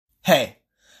Hey,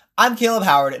 I'm Caleb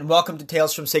Howard, and welcome to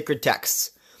Tales from Sacred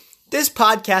Texts. This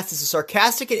podcast is a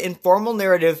sarcastic and informal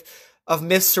narrative of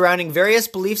myths surrounding various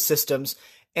belief systems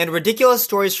and ridiculous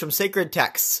stories from sacred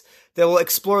texts that will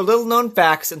explore little-known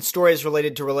facts and stories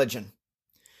related to religion.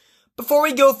 Before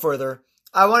we go further,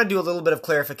 I want to do a little bit of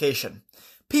clarification.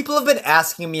 People have been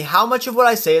asking me how much of what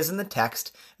I say is in the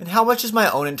text and how much is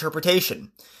my own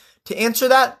interpretation. To answer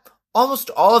that, almost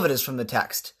all of it is from the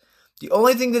text. The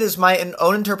only thing that is my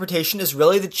own interpretation is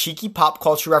really the cheeky pop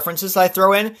culture references I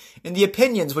throw in and the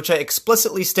opinions which I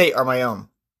explicitly state are my own.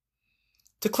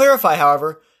 To clarify,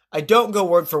 however, I don't go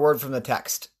word for word from the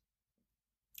text.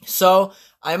 So,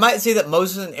 I might say that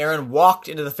Moses and Aaron walked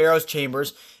into the Pharaoh's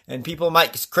chambers, and people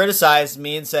might criticize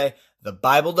me and say, the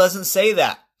Bible doesn't say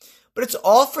that. But it's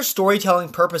all for storytelling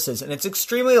purposes, and it's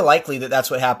extremely likely that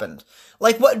that's what happened.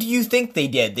 Like, what do you think they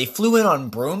did? They flew in on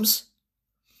brooms?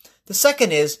 The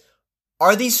second is,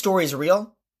 are these stories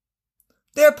real?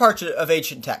 They are parts of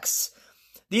ancient texts.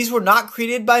 These were not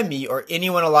created by me or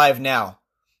anyone alive now.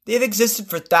 They have existed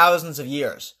for thousands of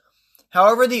years.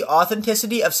 However, the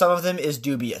authenticity of some of them is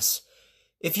dubious.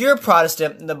 If you're a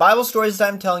Protestant, the Bible stories that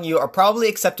I'm telling you are probably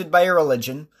accepted by your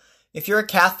religion. If you're a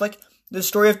Catholic, the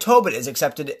story of Tobit is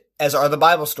accepted, as are the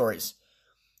Bible stories.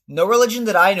 No religion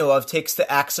that I know of takes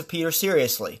the Acts of Peter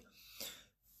seriously.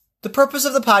 The purpose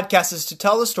of the podcast is to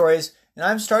tell the stories, and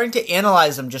I'm starting to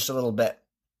analyze them just a little bit.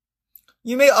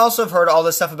 You may also have heard all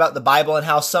this stuff about the Bible and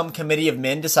how some committee of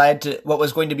men decided what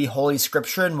was going to be Holy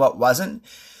Scripture and what wasn't.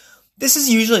 This is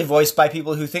usually voiced by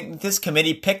people who think that this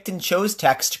committee picked and chose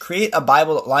texts to create a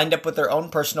Bible that lined up with their own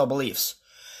personal beliefs.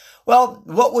 Well,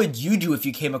 what would you do if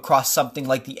you came across something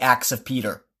like the Acts of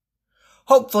Peter?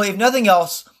 Hopefully, if nothing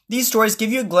else, these stories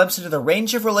give you a glimpse into the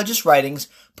range of religious writings,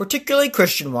 particularly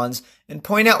Christian ones, and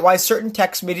point out why certain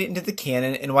texts made it into the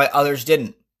canon and why others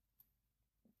didn't.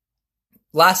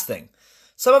 Last thing,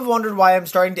 some have wondered why I'm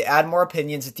starting to add more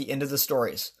opinions at the end of the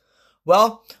stories.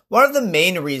 Well, one of the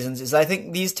main reasons is I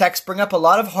think these texts bring up a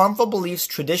lot of harmful beliefs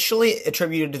traditionally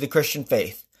attributed to the Christian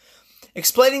faith.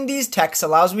 Explaining these texts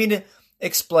allows me to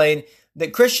explain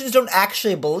that Christians don't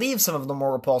actually believe some of the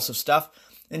more repulsive stuff,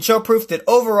 and show proof that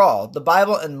overall, the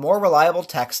Bible and more reliable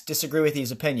texts disagree with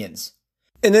these opinions.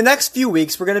 In the next few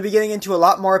weeks, we're going to be getting into a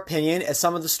lot more opinion as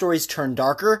some of the stories turn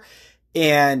darker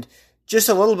and just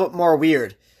a little bit more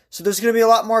weird. So there's going to be a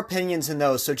lot more opinions in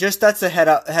those, so just that's a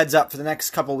heads up for the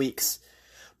next couple weeks.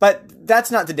 But that's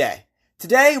not today.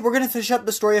 Today, we're going to finish up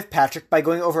the story of Patrick by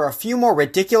going over a few more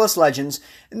ridiculous legends,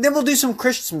 and then we'll do some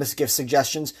Christmas gift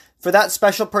suggestions for that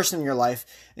special person in your life,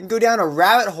 and go down a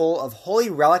rabbit hole of holy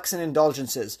relics and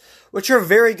indulgences, which are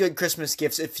very good Christmas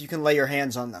gifts if you can lay your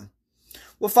hands on them.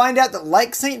 We'll find out that,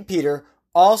 like St. Peter,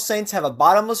 all saints have a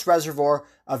bottomless reservoir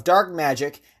of dark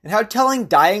magic, and how telling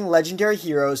dying legendary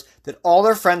heroes that all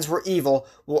their friends were evil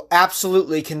will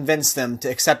absolutely convince them to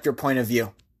accept your point of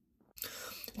view.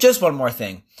 Just one more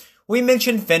thing. We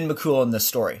mentioned Finn McCool in this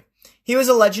story. He was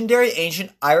a legendary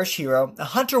ancient Irish hero, a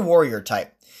hunter-warrior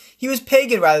type. He was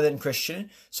pagan rather than Christian,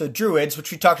 so druids,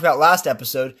 which we talked about last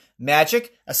episode,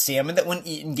 magic, a salmon that when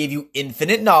eaten gave you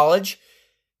infinite knowledge,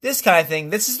 this kind of thing,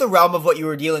 this is the realm of what you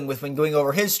were dealing with when going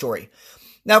over his story.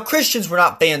 Now, Christians were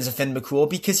not fans of Finn McCool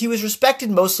because he was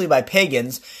respected mostly by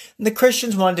pagans, and the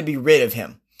Christians wanted to be rid of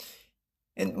him.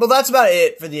 And, well, that's about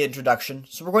it for the introduction,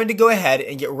 so we're going to go ahead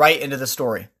and get right into the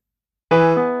story.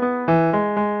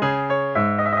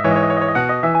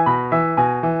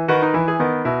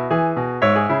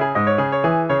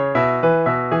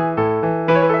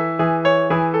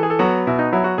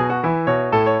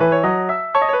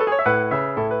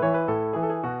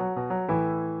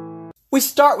 We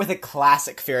start with a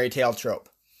classic fairy tale trope.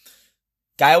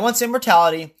 Guy wants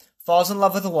immortality, falls in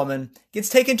love with a woman, gets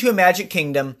taken to a magic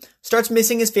kingdom, starts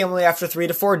missing his family after 3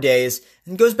 to 4 days,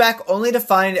 and goes back only to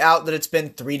find out that it's been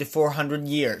 300 to 400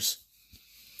 years.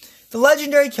 The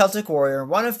legendary Celtic warrior,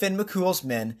 one of Finn McCool's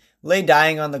men, lay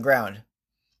dying on the ground.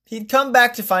 He'd come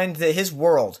back to find that his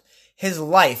world, his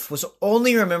life, was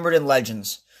only remembered in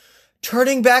legends.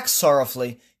 Turning back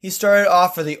sorrowfully, he started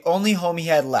off for the only home he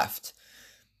had left.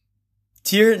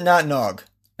 Tir na Nog,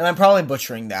 and I'm probably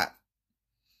butchering that.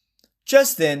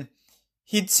 Just then,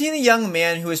 he'd seen a young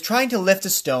man who was trying to lift a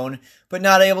stone, but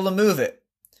not able to move it.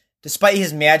 Despite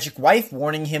his magic wife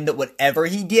warning him that whatever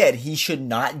he did, he should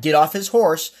not get off his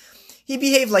horse, he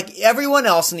behaved like everyone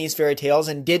else in these fairy tales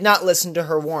and did not listen to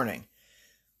her warning.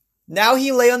 Now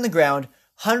he lay on the ground,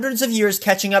 hundreds of years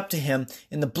catching up to him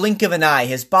in the blink of an eye,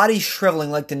 his body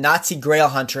shriveling like the Nazi Grail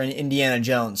hunter in Indiana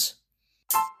Jones.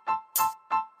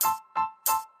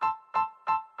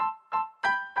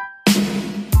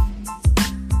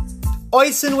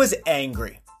 Oysen was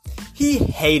angry. He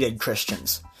hated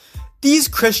Christians. These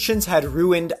Christians had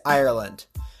ruined Ireland.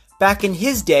 Back in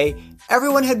his day,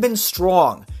 everyone had been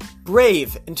strong,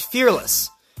 brave, and fearless.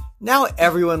 Now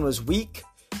everyone was weak,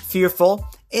 fearful,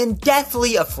 and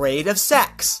deathly afraid of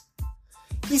sex.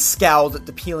 He scowled at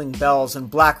the pealing bells and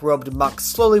black-robed monks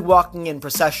slowly walking in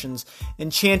processions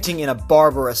and chanting in a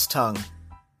barbarous tongue.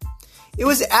 It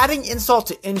was adding insult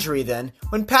to injury then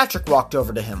when Patrick walked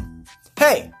over to him.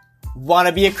 "Hey,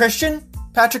 wanna be a Christian?"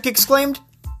 Patrick exclaimed.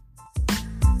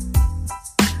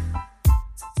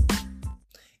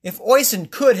 If Oisin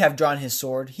could have drawn his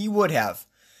sword, he would have.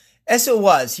 As it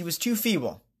was, he was too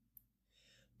feeble.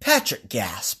 Patrick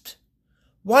gasped.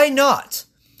 Why not?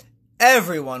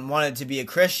 Everyone wanted to be a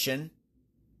Christian.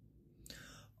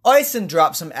 Oisin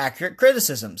dropped some accurate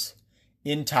criticisms.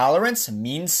 Intolerance,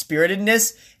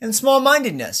 mean-spiritedness, and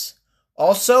small-mindedness.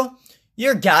 Also,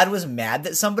 your God was mad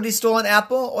that somebody stole an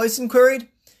apple? Oisin queried.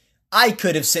 I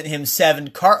could have sent him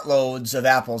 7 cartloads of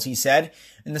apples, he said,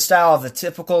 in the style of a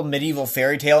typical medieval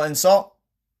fairy tale insult.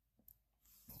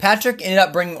 Patrick ended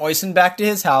up bringing Oisin back to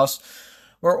his house,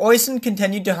 where Oisin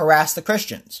continued to harass the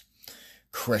Christians.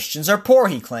 Christians are poor,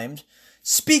 he claimed.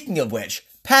 Speaking of which,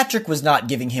 Patrick was not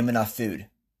giving him enough food.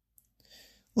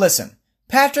 Listen,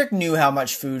 Patrick knew how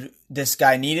much food this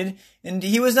guy needed, and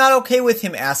he was not okay with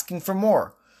him asking for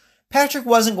more. Patrick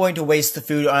wasn't going to waste the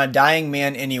food on a dying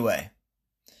man anyway.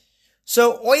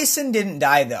 So Oisin didn't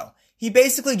die, though. He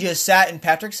basically just sat in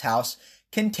Patrick's house,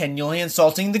 continually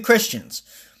insulting the Christians.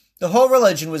 The whole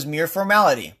religion was mere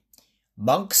formality.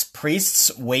 Monks,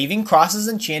 priests, waving crosses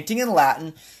and chanting in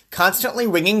Latin, constantly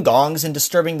ringing gongs and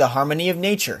disturbing the harmony of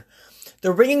nature.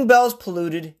 The ringing bells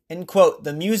polluted, and, quote,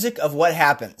 the music of what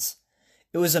happens.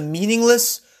 It was a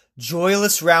meaningless,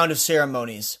 joyless round of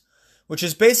ceremonies, which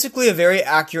is basically a very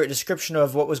accurate description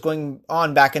of what was going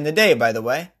on back in the day, by the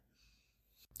way.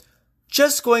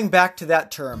 Just going back to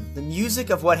that term, the music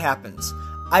of what happens,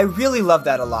 I really love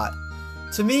that a lot.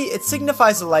 To me, it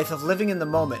signifies a life of living in the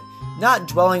moment, not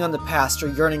dwelling on the past or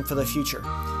yearning for the future.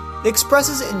 It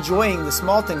expresses enjoying the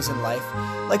small things in life,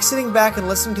 like sitting back and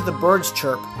listening to the birds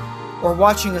chirp, or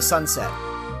watching a sunset.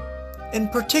 In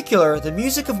particular, the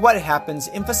music of what happens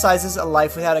emphasizes a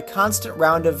life without a constant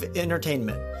round of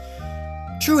entertainment.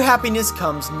 True happiness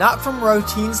comes not from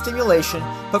routine stimulation,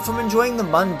 but from enjoying the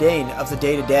mundane of the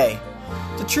day-to-day.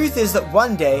 The truth is that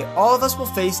one day, all of us will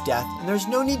face death, and there's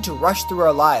no need to rush through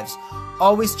our lives,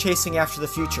 always chasing after the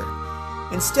future.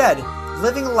 Instead,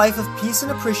 living a life of peace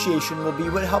and appreciation will be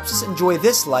what helps us enjoy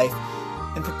this life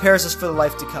and prepares us for the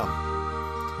life to come.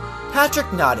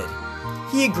 Patrick nodded.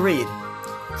 He agreed.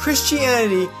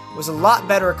 Christianity was a lot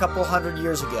better a couple hundred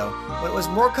years ago, when it was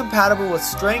more compatible with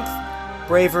strength,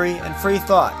 bravery, and free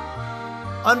thought.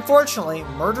 Unfortunately,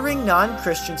 murdering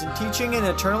non-Christians and teaching an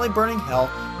eternally burning hell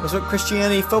was what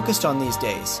Christianity focused on these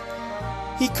days.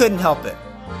 He couldn't help it.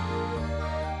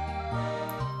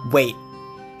 Wait,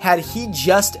 had he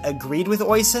just agreed with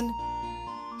Oisin?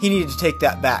 He needed to take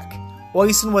that back.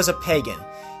 Oisin was a pagan.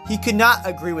 He could not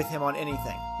agree with him on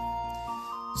anything.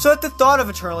 So at the thought of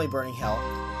eternally burning hell,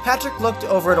 Patrick looked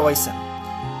over at Oisin.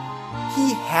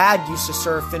 He had used to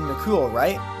serve Finn McCool,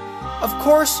 right? Of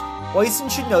course, Oisin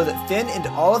should know that Finn and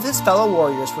all of his fellow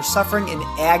warriors were suffering in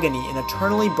agony in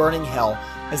eternally burning hell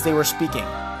as they were speaking.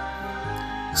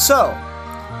 So,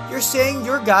 you're saying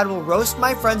your God will roast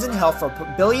my friends in hell for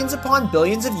billions upon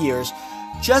billions of years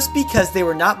just because they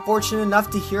were not fortunate enough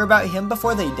to hear about him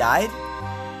before they died?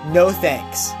 No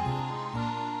thanks.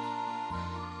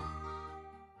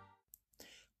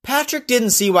 Patrick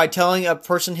didn't see why telling a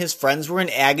person his friends were in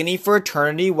agony for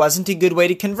eternity wasn't a good way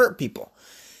to convert people.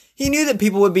 He knew that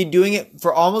people would be doing it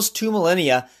for almost 2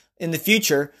 millennia in the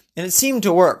future, and it seemed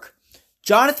to work.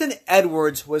 Jonathan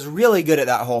Edwards was really good at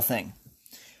that whole thing.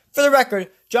 For the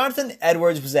record, Jonathan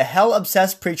Edwards was a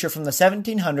hell-obsessed preacher from the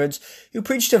 1700s who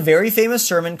preached a very famous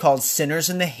sermon called Sinners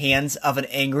in the Hands of an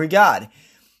Angry God.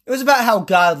 It was about how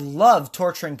God loved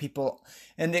torturing people,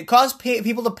 and it caused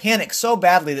people to panic so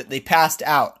badly that they passed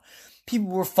out. People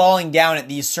were falling down at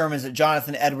these sermons that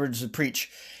Jonathan Edwards would preach,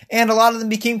 and a lot of them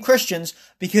became Christians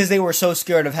because they were so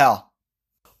scared of hell.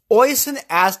 Oisin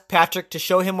asked Patrick to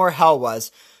show him where hell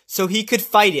was, so he could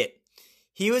fight it.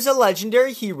 He was a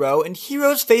legendary hero, and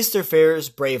heroes faced their fears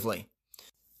bravely.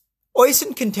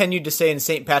 Oisin continued to stay in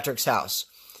St. Patrick's house.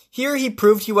 Here he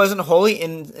proved he wasn't wholly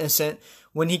innocent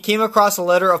when he came across a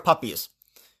litter of puppies.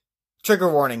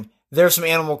 Trigger warning, there's some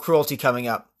animal cruelty coming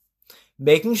up.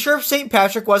 Making sure St.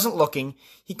 Patrick wasn't looking,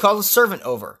 he called a servant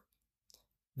over.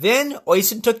 Then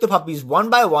Oisin took the puppies one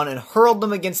by one and hurled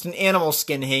them against an animal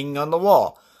skin hanging on the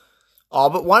wall. All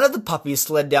but one of the puppies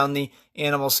slid down the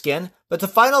animal's skin, but the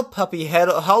final puppy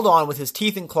held on with his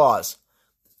teeth and claws.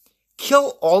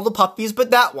 "Kill all the puppies but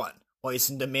that one,"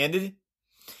 Oisin demanded.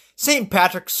 St.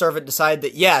 Patrick's servant decided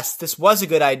that yes, this was a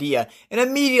good idea, and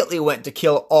immediately went to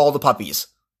kill all the puppies.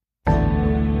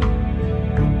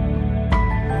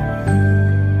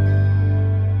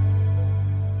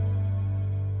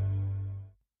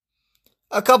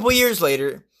 A couple years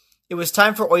later, it was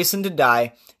time for Oisin to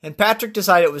die, and Patrick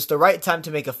decided it was the right time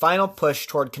to make a final push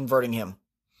toward converting him.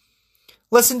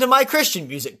 "Listen to my Christian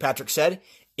music," Patrick said.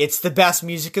 "It's the best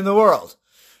music in the world.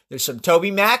 There's some Toby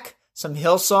Mac, some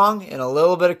Hillsong, and a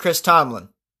little bit of Chris Tomlin."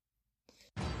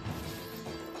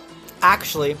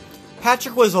 Actually,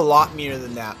 Patrick was a lot meaner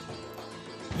than that.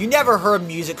 "You never heard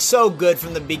music so good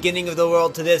from the beginning of the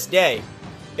world to this day.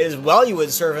 It is well you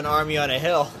would serve an army on a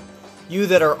hill, you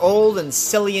that are old and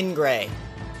silly and gray."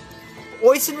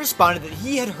 Oisin responded that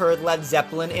he had heard Led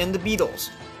Zeppelin and the Beatles.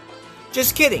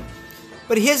 Just kidding,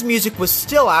 but his music was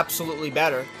still absolutely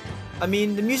better. I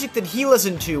mean, the music that he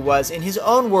listened to was, in his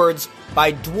own words,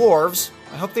 by dwarves,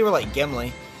 I hope they were like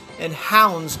Gimli, and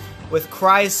hounds with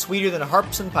cries sweeter than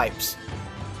harps and pipes.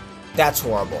 That's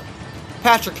horrible.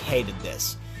 Patrick hated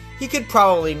this. He could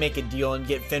probably make a deal and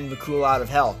get Finn McCool out of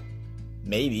hell.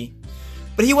 Maybe.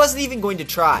 But he wasn't even going to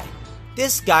try.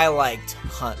 This guy liked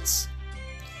hunts.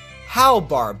 How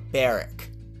barbaric.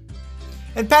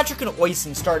 And Patrick and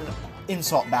Oisin start an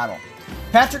insult battle.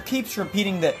 Patrick keeps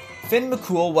repeating that Finn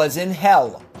McCool was in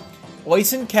hell.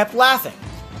 Oisin kept laughing.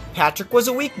 Patrick was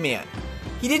a weak man.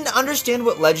 He didn't understand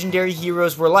what legendary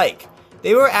heroes were like.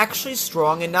 They were actually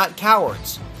strong and not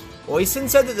cowards. Oisin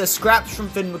said that the scraps from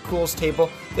Finn McCool's table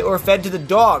that were fed to the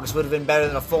dogs would have been better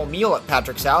than a full meal at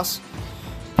Patrick's house.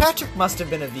 Patrick must have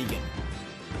been a vegan.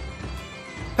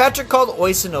 Patrick called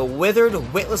Oisin a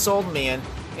withered, witless old man,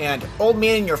 and "old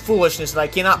man in your foolishness that I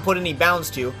cannot put any bounds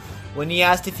to," when he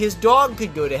asked if his dog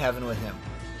could go to heaven with him.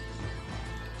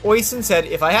 Oisin said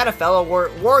if I had a fellow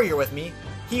warrior with me,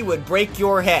 he would break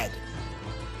your head.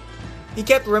 He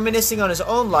kept reminiscing on his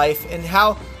own life and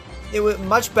how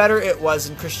much better it was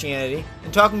in Christianity,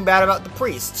 and talking bad about the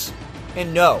priests.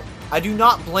 And no, I do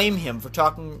not blame him for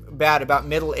talking bad about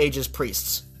Middle Ages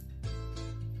priests.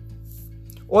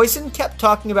 Oisin kept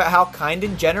talking about how kind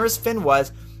and generous Finn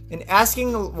was, and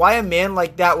asking why a man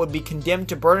like that would be condemned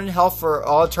to burn in hell for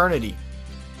all eternity.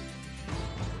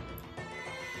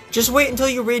 "Just wait until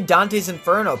you read Dante's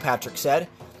Inferno," Patrick said.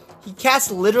 "He casts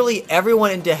literally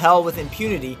everyone into hell with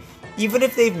impunity, even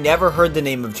if they've never heard the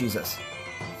name of Jesus."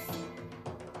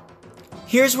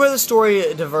 Here's where the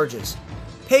story diverges.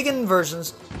 Pagan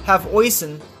versions have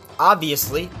Oisin,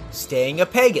 obviously, staying a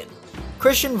pagan.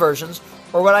 Christian versions,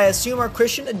 or what I assume are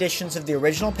Christian editions of the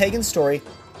original pagan story,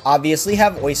 obviously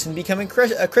have Oisin becoming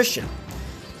a Christian.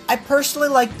 I personally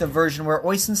like the version where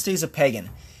Oisin stays a pagan.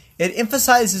 It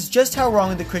emphasizes just how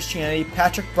wrong the Christianity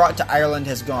Patrick brought to Ireland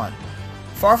has gone.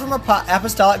 Far from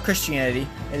apostolic Christianity,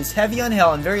 it is heavy on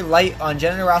hell and very light on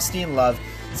generosity and love,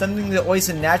 something that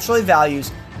Oisin naturally values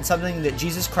and something that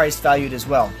Jesus Christ valued as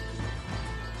well.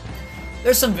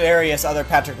 There's some various other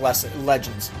Patrick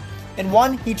legends. In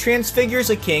one, he transfigures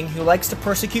a king who likes to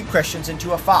persecute Christians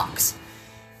into a fox.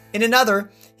 In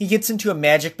another, he gets into a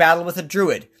magic battle with a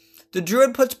druid. The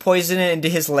druid puts poison into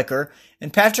his liquor,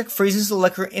 and Patrick freezes the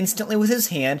liquor instantly with his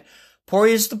hand,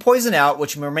 pours the poison out,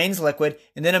 which remains liquid,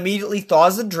 and then immediately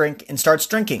thaws the drink and starts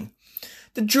drinking.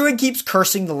 The druid keeps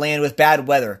cursing the land with bad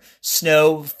weather,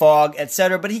 snow, fog,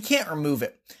 etc., but he can't remove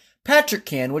it. Patrick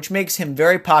can, which makes him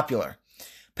very popular.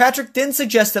 Patrick then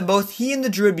suggests that both he and the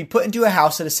druid be put into a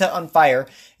house that is set on fire,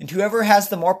 and whoever has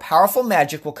the more powerful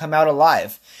magic will come out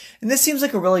alive. And this seems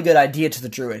like a really good idea to the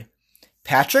druid.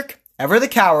 Patrick, ever the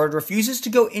coward, refuses to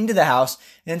go into the house,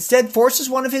 and instead forces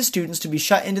one of his students to be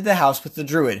shut into the house with the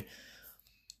druid.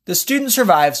 The student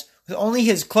survives, with only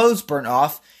his clothes burnt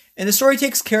off, and the story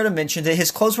takes care to mention that his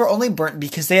clothes were only burnt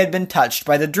because they had been touched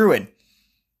by the druid.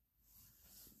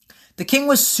 The king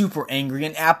was super angry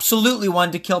and absolutely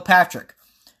wanted to kill Patrick.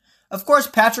 Of course,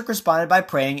 Patrick responded by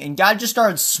praying, and God just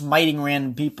started smiting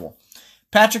random people.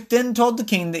 Patrick then told the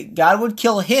king that God would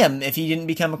kill him if he didn't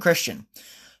become a Christian.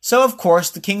 So, of course,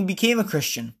 the king became a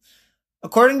Christian.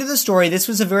 According to the story, this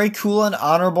was a very cool and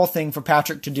honorable thing for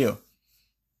Patrick to do.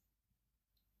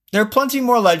 There are plenty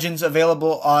more legends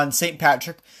available on St.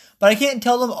 Patrick, but I can't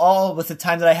tell them all with the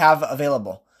time that I have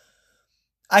available.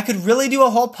 I could really do a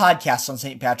whole podcast on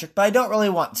St. Patrick, but I don't really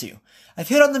want to. I've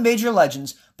hit on the major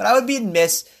legends, but I would be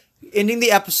amiss ending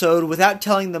the episode without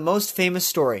telling the most famous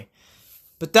story.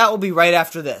 But that will be right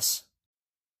after this.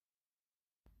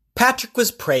 Patrick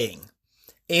was praying,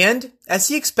 and, as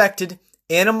he expected,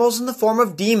 Animals in the form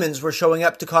of demons were showing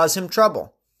up to cause him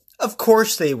trouble. Of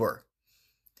course they were.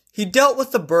 He dealt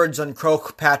with the birds on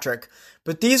Croagh Patrick,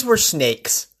 but these were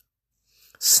snakes.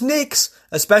 Snakes,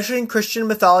 especially in Christian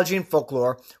mythology and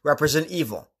folklore, represent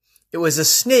evil. It was a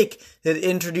snake that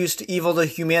introduced evil to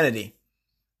humanity.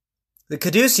 The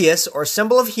caduceus, or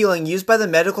symbol of healing used by the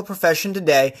medical profession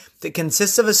today that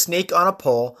consists of a snake on a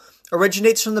pole,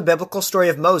 originates from the biblical story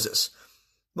of Moses.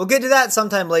 We'll get to that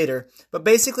sometime later, but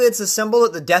basically it's a symbol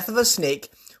that the death of a snake,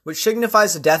 which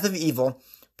signifies the death of evil,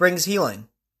 brings healing.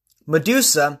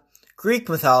 Medusa, Greek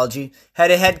mythology, had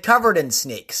a head covered in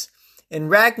snakes. In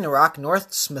Ragnarok,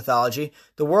 Norse mythology,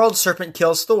 the world serpent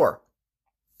kills Thor.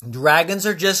 Dragons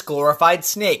are just glorified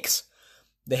snakes.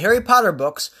 The Harry Potter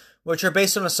books, which are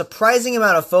based on a surprising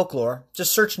amount of folklore,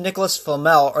 just search Nicholas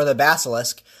Flamel or the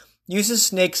basilisk, uses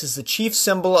snakes as the chief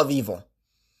symbol of evil.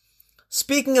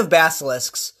 Speaking of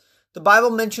basilisks, the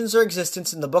Bible mentions their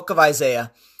existence in the book of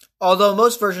Isaiah, although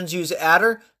most versions use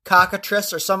adder,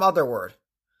 cockatrice, or some other word.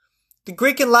 The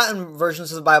Greek and Latin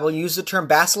versions of the Bible use the term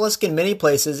basilisk in many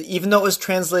places, even though it was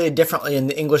translated differently in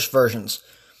the English versions.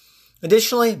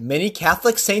 Additionally, many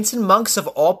Catholic saints and monks of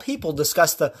all people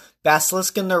discuss the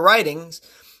basilisk in their writings,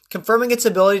 confirming its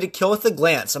ability to kill with a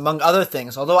glance, among other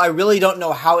things, although I really don't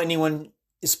know how anyone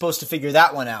is supposed to figure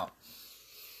that one out.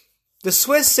 The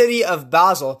Swiss city of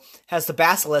Basel has the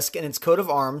basilisk in its coat of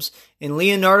arms, and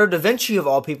Leonardo da Vinci, of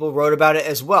all people, wrote about it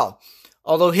as well,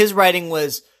 although his writing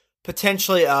was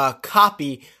potentially a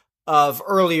copy of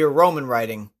earlier Roman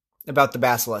writing about the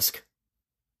basilisk.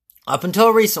 Up until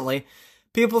recently,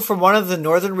 people from one of the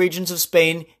northern regions of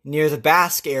Spain near the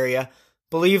Basque area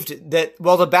believed that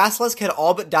while the basilisk had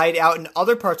all but died out in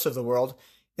other parts of the world,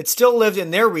 it still lived in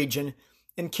their region,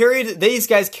 and these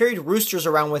guys carried roosters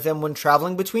around with them when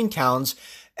traveling between towns,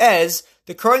 as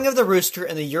the crowing of the rooster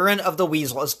and the urine of the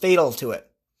weasel is fatal to it.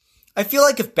 I feel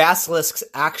like if basilisks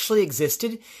actually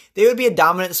existed, they would be a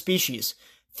dominant species.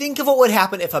 Think of what would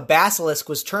happen if a basilisk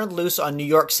was turned loose on New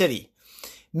York City.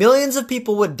 Millions of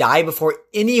people would die before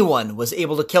anyone was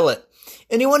able to kill it.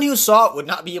 Anyone who saw it would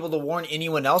not be able to warn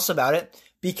anyone else about it,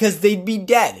 because they'd be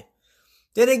dead.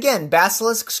 Then again,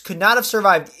 basilisks could not have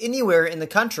survived anywhere in the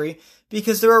country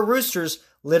because there are roosters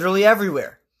literally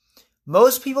everywhere.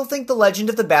 Most people think the legend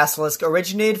of the basilisk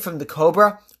originated from the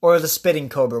cobra or the spitting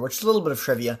cobra, which is a little bit of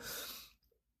trivia.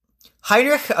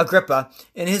 Heinrich Agrippa,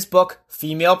 in his book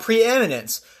Female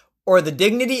Preeminence, or the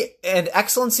Dignity and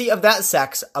Excellency of That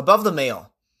Sex Above the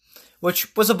Male,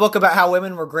 which was a book about how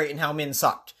women were great and how men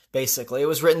sucked, basically. It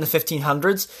was written in the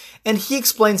 1500s, and he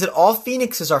explains that all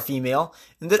phoenixes are female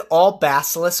and that all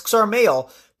basilisks are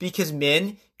male because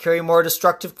men carry more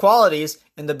destructive qualities,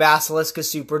 and the basilisk is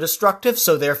super destructive,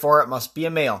 so therefore it must be a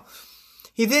male.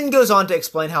 He then goes on to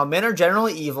explain how men are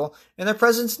generally evil, and their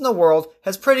presence in the world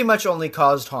has pretty much only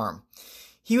caused harm.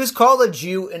 He was called a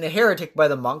Jew and a heretic by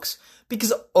the monks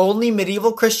because only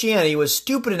medieval Christianity was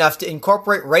stupid enough to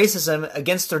incorporate racism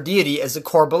against their deity as a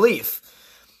core belief.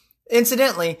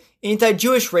 Incidentally,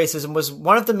 anti-Jewish racism was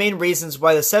one of the main reasons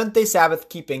why the Seventh-day Sabbath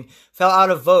keeping fell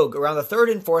out of vogue around the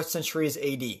 3rd and 4th centuries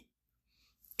AD.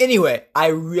 Anyway, I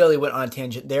really went on a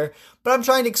tangent there, but I'm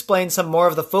trying to explain some more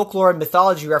of the folklore and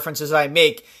mythology references I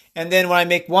make, and then when I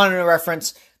make one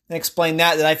reference and explain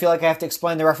that, then I feel like I have to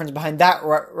explain the reference behind that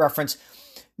reference.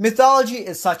 Mythology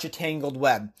is such a tangled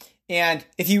web, and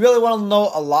if you really want to know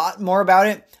a lot more about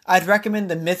it, I'd recommend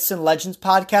the Myths and Legends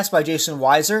podcast by Jason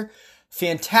Weiser.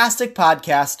 Fantastic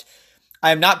podcast.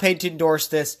 I am not paid to endorse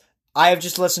this. I have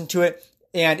just listened to it,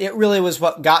 and it really was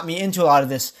what got me into a lot of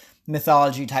this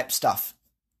mythology type stuff.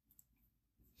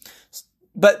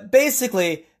 But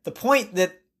basically, the point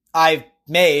that I've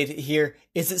made here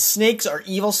is that snakes are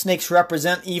evil, snakes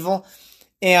represent evil,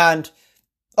 and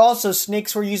also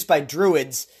snakes were used by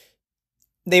druids.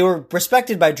 They were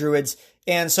respected by druids,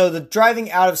 and so the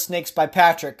driving out of snakes by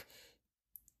Patrick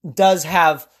does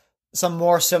have some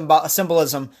more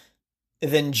symbolism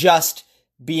than just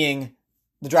being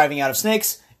the driving out of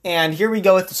snakes. And here we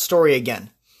go with the story again.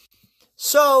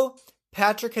 So,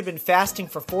 Patrick had been fasting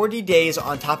for 40 days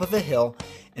on top of a hill,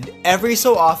 and every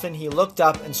so often he looked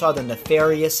up and saw the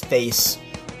nefarious face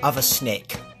of a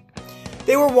snake.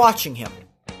 They were watching him.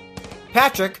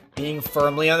 Patrick, being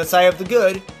firmly on the side of the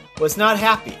good, was not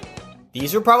happy.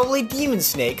 These were probably demon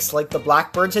snakes, like the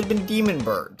blackbirds had been demon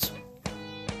birds.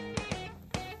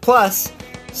 Plus,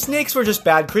 snakes were just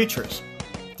bad creatures.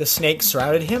 The snakes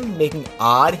surrounded him, making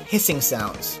odd hissing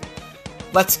sounds.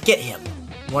 "Let's get him,"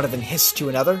 one of them hissed to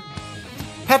another.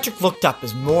 Patrick looked up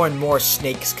as more and more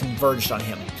snakes converged on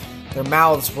him. Their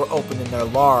mouths were open and their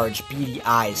large, beady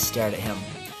eyes stared at him.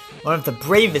 One of the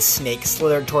bravest snakes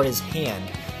slithered toward his hand,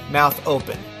 mouth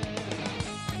open.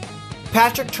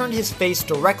 Patrick turned his face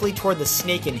directly toward the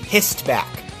snake and hissed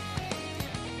back.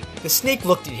 The snake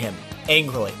looked at him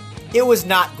angrily. It was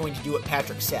not going to do what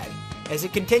Patrick said. As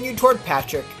it continued toward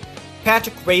Patrick,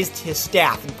 Patrick raised his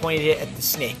staff and pointed it at the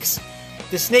snakes.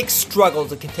 The snakes struggled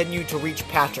to continue to reach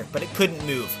Patrick, but it couldn't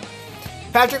move.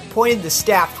 Patrick pointed the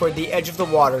staff toward the edge of the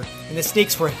water, and the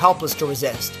snakes were helpless to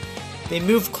resist. They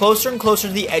moved closer and closer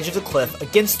to the edge of the cliff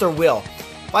against their will,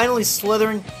 finally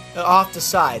slithering off the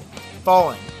side,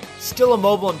 falling, still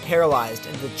immobile and paralyzed,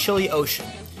 into the chilly ocean,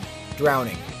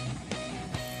 drowning.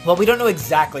 Well, we don't know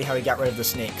exactly how he got rid of the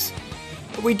snakes,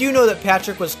 but we do know that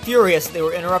Patrick was furious that they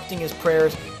were interrupting his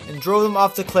prayers and drove them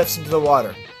off the cliffs into the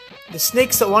water. The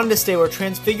snakes that wanted to stay were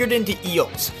transfigured into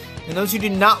eels, and those who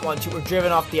did not want to were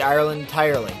driven off the island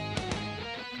entirely.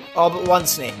 All but one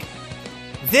snake.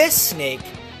 This snake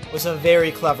was a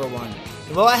very clever one,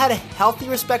 and while it had a healthy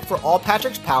respect for all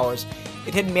Patrick's powers,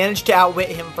 it had managed to outwit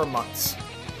him for months.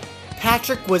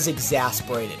 Patrick was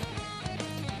exasperated.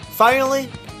 Finally,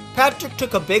 Patrick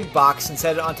took a big box and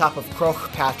set it on top of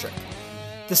Croak Patrick.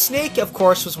 The snake, of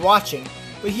course, was watching,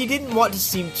 but he didn't want to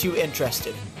seem too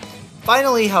interested.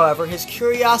 Finally, however, his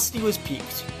curiosity was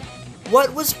piqued.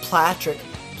 What was Patrick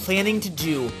planning to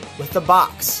do with the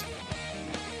box?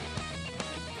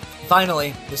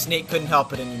 Finally, the snake couldn't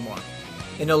help it anymore.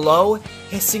 In a low,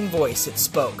 hissing voice, it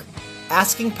spoke,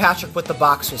 asking Patrick what the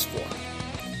box was for.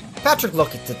 Patrick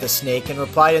looked at the snake and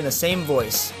replied in the same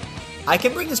voice, "I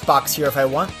can bring this box here if I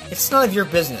want. It's none of your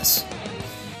business."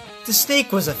 The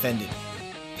snake was offended.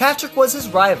 Patrick was his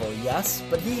rival, yes,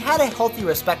 but he had a healthy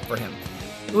respect for him.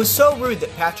 It was so rude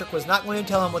that Patrick was not going to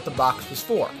tell him what the box was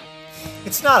for.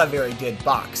 "It's not a very good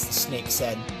box," the snake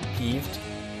said, peeved.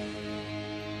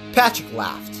 Patrick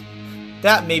laughed.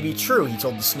 "That may be true," he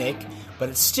told the snake, "but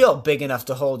it's still big enough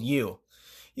to hold you.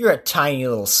 You're a tiny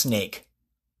little snake."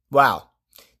 Wow,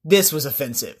 this was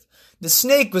offensive. The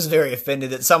snake was very offended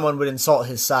that someone would insult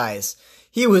his size.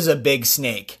 He was a big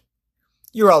snake.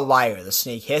 "You're a liar," the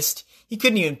snake hissed. He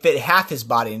couldn't even fit half his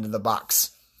body into the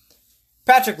box.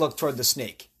 Patrick looked toward the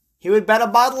snake. He would bet a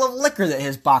bottle of liquor that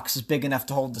his box was big enough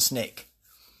to hold the snake.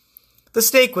 The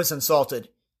snake was insulted.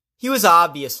 He was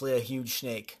obviously a huge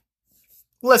snake.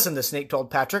 "Listen," the snake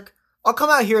told Patrick. "I'll come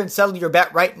out here and settle your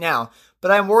bet right now,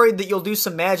 but I'm worried that you'll do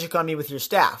some magic on me with your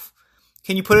staff.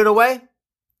 Can you put it away?"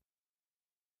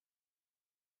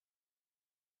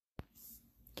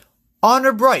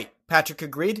 "Honor bright," Patrick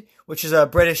agreed, which is a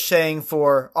British saying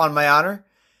for "on my honor."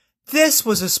 This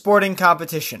was a sporting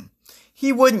competition.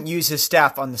 He wouldn't use his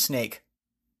staff on the snake.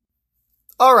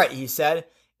 "All right," he said,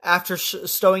 after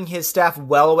stowing his staff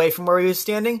well away from where he was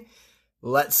standing.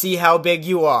 "Let's see how big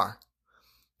you are."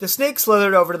 The snake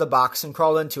slithered over to the box and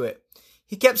crawled into it.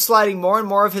 He kept sliding more and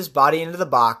more of his body into the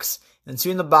box, and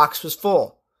soon the box was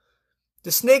full.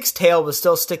 The snake's tail was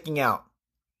still sticking out.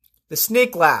 The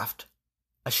snake laughed.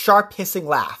 A sharp, hissing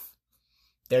laugh.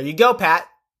 "There you go, Pat."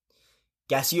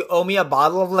 "Guess you owe me a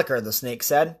bottle of liquor," the snake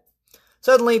said.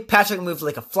 Suddenly, Patrick moved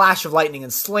like a flash of lightning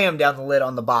and slammed down the lid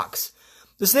on the box.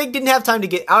 The snake didn't have time to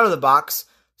get out of the box,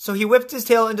 so he whipped his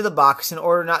tail into the box in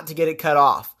order not to get it cut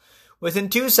off. Within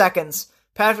 2 seconds,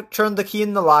 Patrick turned the key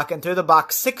in the lock and threw the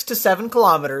box 6 to 7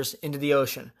 kilometers into the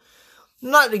ocean. I'm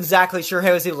not exactly sure how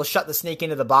he was able to shut the snake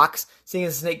into the box, seeing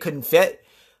as the snake couldn't fit,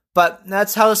 but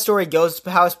that's how the story goes,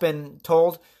 how it's been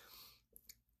told.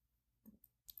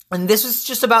 And this was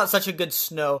just about such a good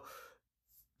snow.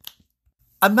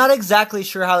 I'm not exactly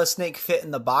sure how the snake fit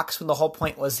in the box when the whole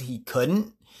point was he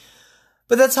couldn't.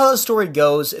 But that's how the story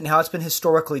goes and how it's been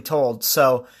historically told,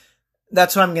 so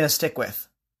that's what I'm going to stick with.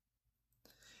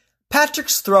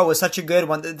 Patrick's throw was such a good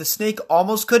one that the snake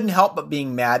almost couldn't help but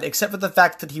being mad, except for the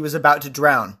fact that he was about to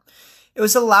drown. It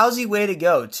was a lousy way to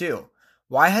go, too.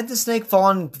 Why had the snake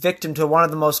fallen victim to one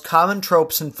of the most common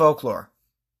tropes in folklore?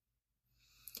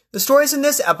 The stories in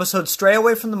this episode stray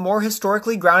away from the more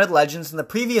historically grounded legends in the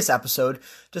previous episode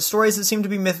to stories that seem to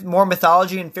be more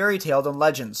mythology and fairy tale than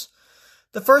legends.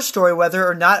 The first story, whether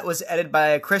or not it was edited by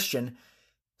a Christian,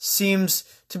 seems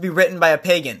to be written by a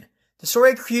pagan. The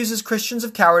story accuses Christians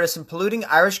of cowardice and polluting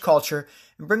Irish culture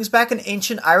and brings back an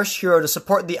ancient Irish hero to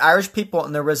support the Irish people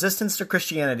in their resistance to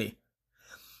Christianity.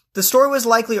 The story was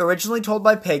likely originally told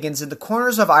by pagans in the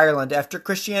corners of Ireland after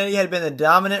Christianity had been the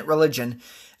dominant religion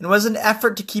and was an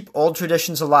effort to keep old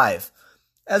traditions alive.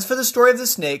 As for the story of the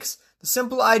snakes, the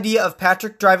simple idea of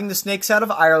Patrick driving the snakes out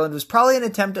of Ireland was probably an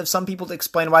attempt of some people to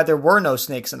explain why there were no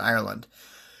snakes in Ireland.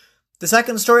 The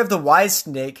second story of the wise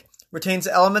snake retains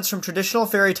elements from traditional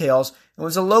fairy tales and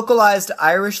was a localized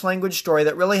Irish language story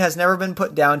that really has never been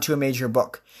put down to a major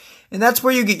book. And that's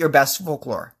where you get your best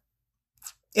folklore.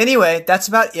 Anyway, that's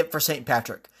about it for St.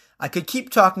 Patrick. I could keep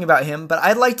talking about him, but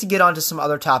I'd like to get on to some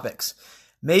other topics.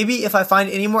 Maybe if I find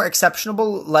any more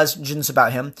exceptional legends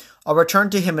about him, I'll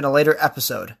return to him in a later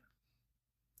episode.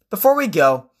 Before we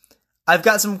go, I've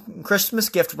got some Christmas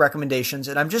gift recommendations,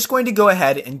 and I'm just going to go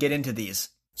ahead and get into these.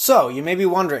 So, you may be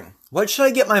wondering, what should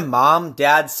I get my mom,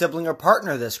 dad, sibling, or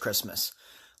partner this Christmas?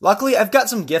 Luckily, I've got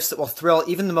some gifts that will thrill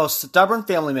even the most stubborn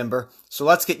family member, so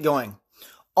let's get going.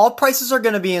 All prices are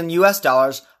going to be in US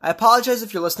dollars. I apologize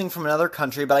if you're listening from another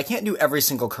country, but I can't do every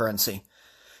single currency.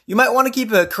 You might want to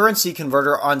keep a currency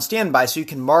converter on standby so you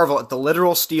can marvel at the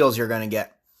literal steals you're going to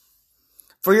get.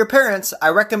 For your parents, I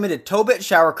recommend a Tobit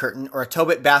shower curtain or a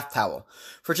Tobit bath towel.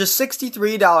 For just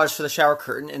 $63 for the shower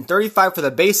curtain and $35 for the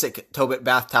basic Tobit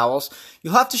bath towels,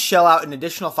 you'll have to shell out an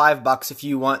additional $5 if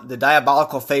you want the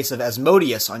diabolical face of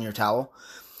Asmodeus on your towel.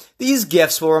 These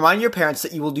gifts will remind your parents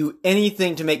that you will do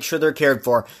anything to make sure they're cared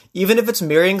for, even if it's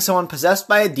marrying someone possessed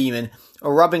by a demon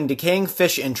or rubbing decaying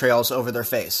fish entrails over their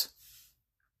face.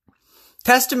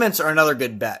 Testaments are another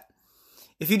good bet.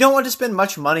 If you don't want to spend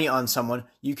much money on someone,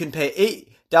 you can pay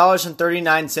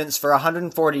 $8.39 for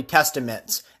 140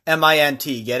 testaments.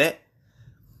 M-I-N-T, get it?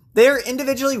 They are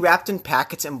individually wrapped in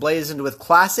packets emblazoned with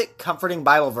classic, comforting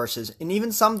Bible verses, and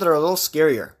even some that are a little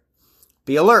scarier.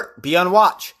 Be alert, be on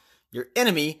watch. Your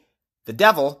enemy, the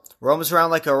devil, roams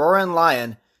around like a roaring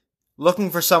lion,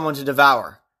 looking for someone to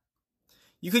devour.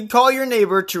 You could call your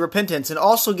neighbor to repentance and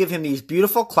also give him these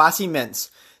beautiful, classy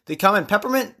mints. They come in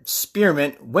peppermint,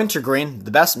 spearmint, wintergreen,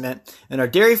 the best mint, and are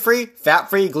dairy-free,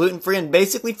 fat-free, gluten-free, and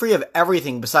basically free of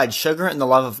everything besides sugar and the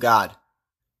love of God.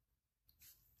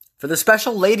 For the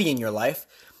special lady in your life,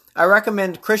 I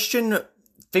recommend Christian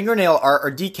fingernail art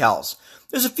or decals.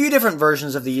 There's a few different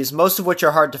versions of these, most of which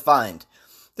are hard to find.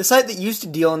 The site that used to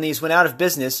deal in these went out of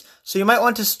business, so you might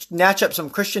want to snatch up some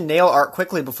Christian nail art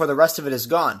quickly before the rest of it is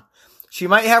gone. She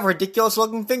might have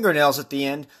ridiculous-looking fingernails at the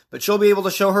end, but she'll be able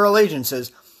to show her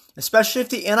allegiances, especially if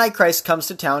the Antichrist comes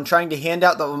to town trying to hand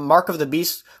out the mark of the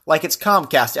beast like it's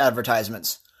Comcast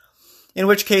advertisements. In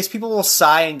which case, people will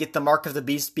sigh and get the mark of the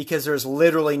beast because there's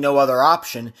literally no other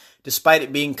option, despite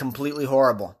it being completely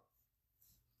horrible.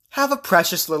 Have a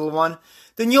precious little one?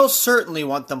 Then you'll certainly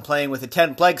want them playing with a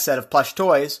 10-plague set of plush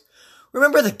toys.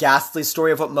 Remember the ghastly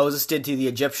story of what Moses did to the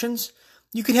Egyptians?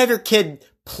 You can have your kid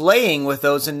playing with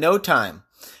those in no time.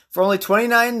 For only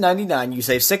 $29.99, you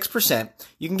save 6%.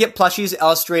 You can get plushies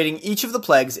illustrating each of the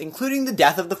plagues, including the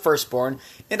death of the firstborn,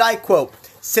 and I quote,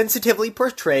 sensitively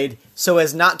portrayed so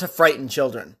as not to frighten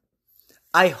children.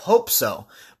 I hope so,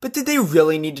 but did they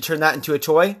really need to turn that into a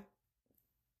toy?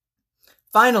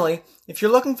 Finally, if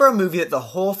you're looking for a movie that the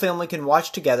whole family can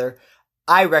watch together,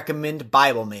 I recommend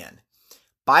Bible Man.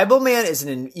 Bible Man is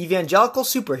an evangelical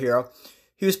superhero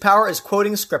whose power is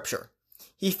quoting scripture.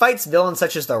 He fights villains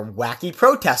such as the wacky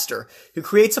protester, who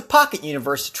creates a pocket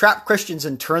universe to trap Christians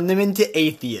and turn them into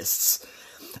atheists.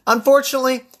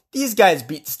 Unfortunately, these guys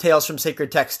beat Tales from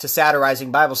Sacred Texts to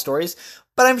satirizing Bible stories,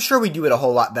 but I'm sure we do it a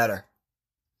whole lot better.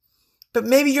 But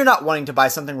maybe you're not wanting to buy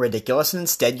something ridiculous and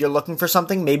instead you're looking for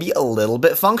something maybe a little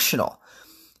bit functional.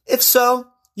 If so,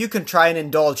 you can try an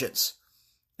indulgence.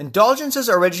 Indulgences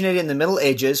originated in the Middle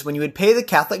Ages when you would pay the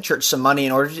Catholic Church some money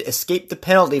in order to escape the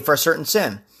penalty for a certain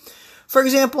sin. For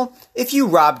example, if you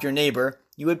robbed your neighbor,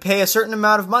 you would pay a certain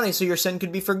amount of money so your sin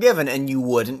could be forgiven and you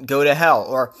wouldn't go to hell.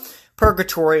 Or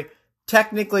purgatory.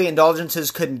 Technically,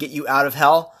 indulgences couldn't get you out of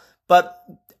hell, but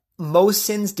most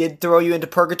sins did throw you into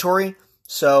purgatory,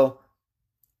 so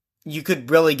you could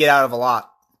really get out of a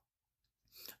lot.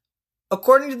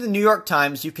 According to the New York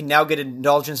Times, you can now get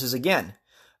indulgences again.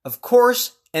 Of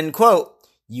course, end quote,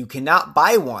 you cannot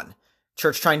buy one.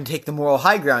 Church trying to take the moral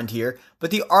high ground here, but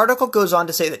the article goes on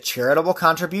to say that charitable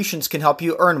contributions can help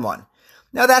you earn one.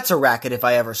 Now that's a racket if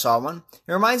I ever saw one.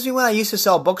 It reminds me when I used to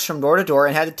sell books from door to door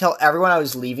and had to tell everyone I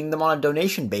was leaving them on a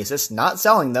donation basis, not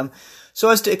selling them, so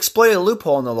as to exploit a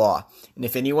loophole in the law. And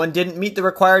if anyone didn't meet the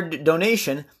required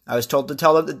donation, I was told to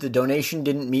tell them that the donation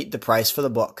didn't meet the price for the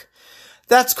book.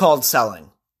 That's called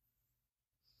selling.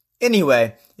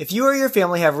 Anyway, if you or your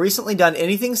family have recently done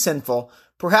anything sinful,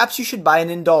 perhaps you should buy an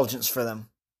indulgence for them.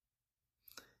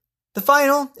 The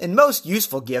final and most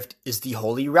useful gift is the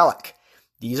Holy Relic.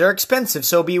 These are expensive,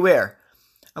 so beware.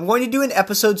 I'm going to do an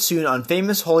episode soon on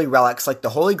famous holy relics like the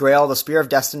Holy Grail, the Spear of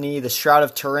Destiny, the Shroud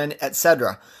of Turin,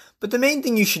 etc. But the main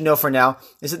thing you should know for now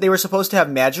is that they were supposed to have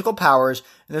magical powers,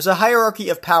 and there's a hierarchy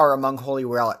of power among holy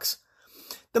relics.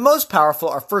 The most powerful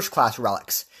are first-class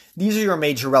relics. These are your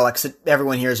major relics that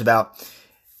everyone hears about.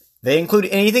 They include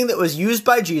anything that was used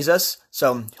by Jesus,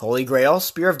 so Holy Grail,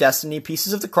 Spear of Destiny,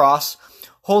 Pieces of the Cross,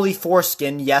 Holy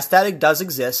Foreskin, yes, that does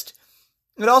exist.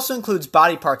 It also includes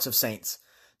body parts of saints.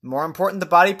 The more important the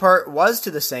body part was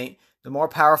to the saint, the more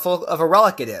powerful of a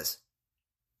relic it is.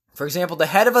 For example, the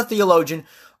head of a theologian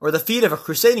or the feet of a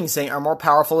crusading saint are more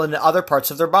powerful than the other parts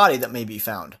of their body that may be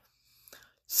found.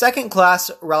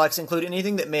 Second-class relics include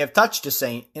anything that may have touched a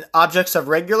saint, and objects of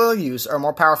regular use are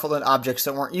more powerful than objects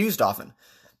that weren't used often.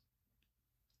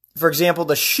 For example,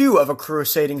 the shoe of a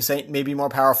crusading saint may be more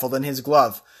powerful than his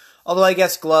glove. Although I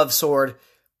guess glove, sword,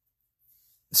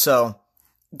 so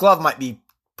glove might be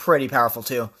pretty powerful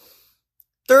too.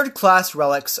 Third-class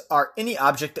relics are any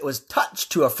object that was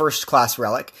touched to a first-class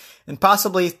relic, and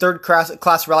possibly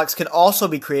third-class relics can also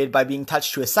be created by being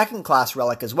touched to a second-class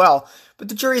relic as well, but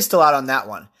the jury is still out on that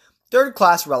one.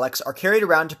 Third-class relics are carried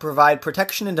around to provide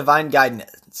protection and divine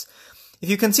guidance. If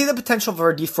you can see the potential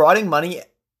for defrauding money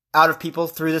out of people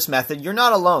through this method, you're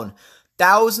not alone.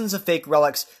 Thousands of fake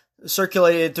relics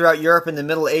circulated throughout Europe in the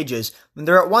Middle Ages, and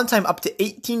there were at one time up to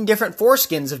 18 different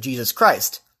foreskins of Jesus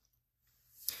Christ.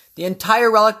 The entire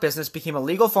relic business became a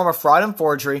legal form of fraud and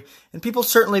forgery, and people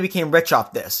certainly became rich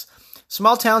off this.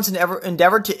 Small towns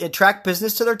endeavored to attract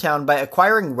business to their town by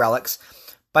acquiring relics,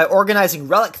 by organizing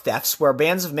relic thefts where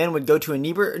bands of men would go to a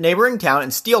neighboring town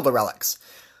and steal the relics.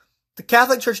 The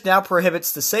Catholic Church now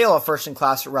prohibits the sale of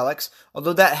first-class relics,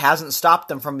 although that hasn't stopped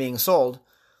them from being sold.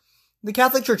 The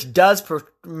Catholic Church does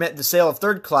permit the sale of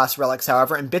third-class relics,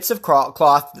 however, and bits of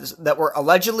cloth that were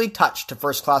allegedly touched to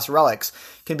first-class relics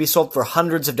can be sold for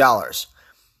hundreds of dollars.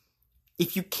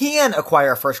 If you can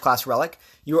acquire a first-class relic,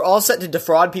 you are all set to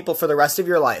defraud people for the rest of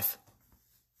your life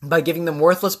by giving them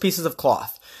worthless pieces of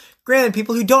cloth. Granted,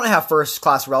 people who don't have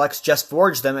first-class relics just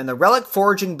forge them, and the relic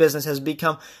forging business has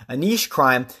become a niche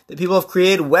crime that people have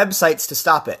created websites to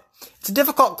stop it. It's a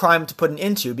difficult crime to put an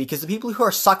end to because the people who are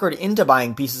suckered into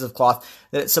buying pieces of cloth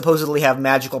that supposedly have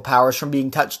magical powers from being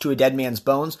touched to a dead man's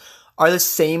bones are the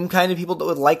same kind of people that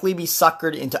would likely be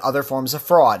suckered into other forms of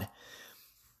fraud.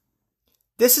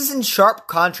 This is in sharp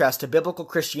contrast to biblical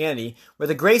Christianity, where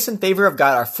the grace and favor of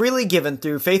God are freely given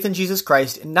through faith in Jesus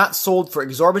Christ and not sold for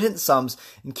exorbitant sums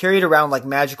and carried around like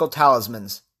magical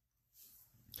talismans.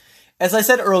 As I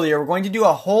said earlier, we're going to do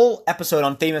a whole episode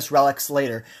on famous relics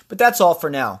later, but that's all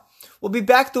for now. We'll be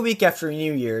back the week after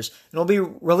New Year's, and we'll be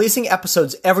releasing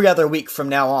episodes every other week from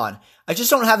now on. I just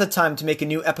don't have the time to make a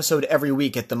new episode every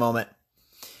week at the moment.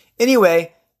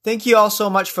 Anyway, thank you all so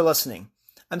much for listening.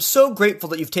 I'm so grateful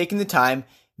that you've taken the time,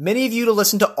 many of you to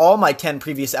listen to all my 10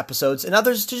 previous episodes, and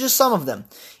others to just some of them.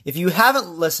 If you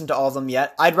haven't listened to all of them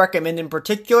yet, I'd recommend in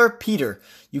particular Peter,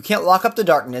 You Can't Lock Up the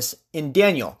Darkness, and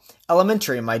Daniel,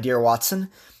 Elementary, my dear Watson.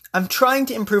 I'm trying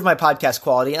to improve my podcast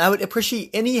quality, and I would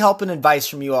appreciate any help and advice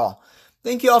from you all.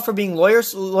 Thank you all for being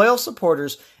loyal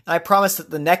supporters, and I promise that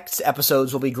the next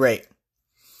episodes will be great.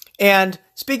 And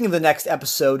speaking of the next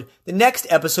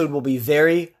episode will be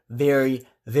very, very,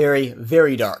 very,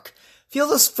 very dark.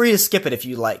 Feel free to skip it if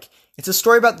you like. It's a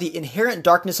story about the inherent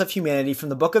darkness of humanity from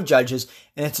the Book of Judges,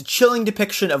 and it's a chilling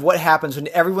depiction of what happens when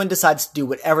everyone decides to do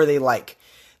whatever they like.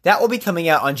 That will be coming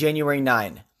out on January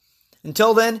 9.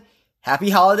 Until then,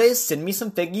 happy holidays, send me some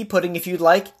figgy pudding if you'd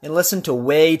like, and listen to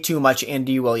way too much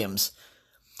Andy Williams.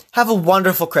 Have a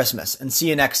wonderful Christmas, and see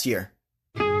you next year.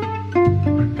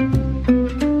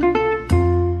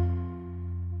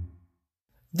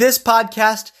 This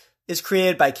podcast is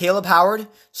created by Caleb Howard,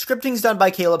 scripting's done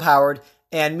by Caleb Howard,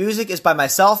 and music is by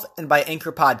myself and by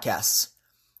Anchor Podcasts.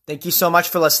 Thank you so much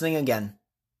for listening again.